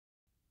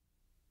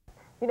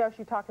You know,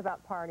 she talked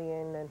about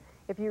partying, and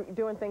if you're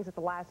doing things at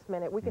the last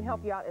minute, we can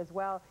help you out as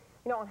well,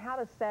 you know, on how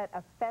to set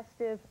a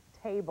festive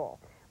table.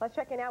 Let's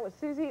check in out with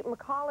Susie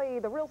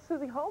McCauley, the real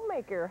Susie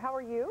Homemaker. How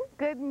are you?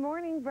 Good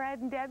morning, Brad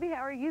and Debbie.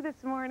 How are you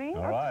this morning?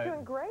 All right. I'm just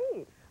doing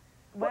great.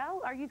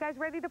 Well, are you guys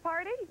ready to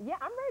party? Yeah,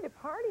 I'm ready to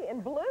party in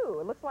blue.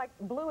 It looks like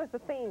blue is the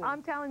theme.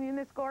 I'm telling you,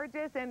 it's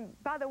gorgeous. And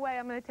by the way,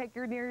 I'm going to take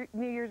your New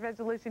Year's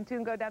resolution too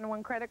and go down to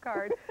one credit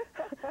card.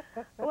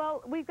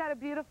 Well, we've got a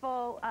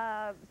beautiful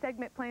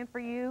segment planned for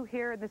you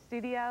here in the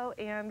studio,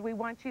 and we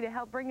want you to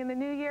help bring in the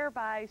new year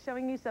by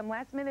showing you some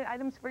last-minute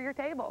items for your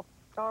table.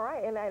 All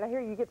right, and I hear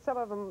you get some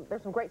of them.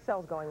 There's some great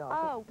sales going on.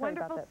 Oh,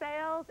 wonderful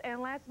sales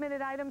and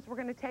last-minute items. We're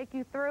going to take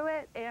you through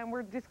it, and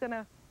we're just going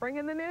to bring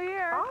in the new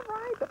year. All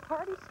right, the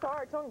party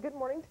starts on Good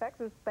Morning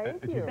Texas.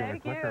 Thank you.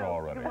 Thank you.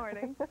 Good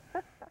morning.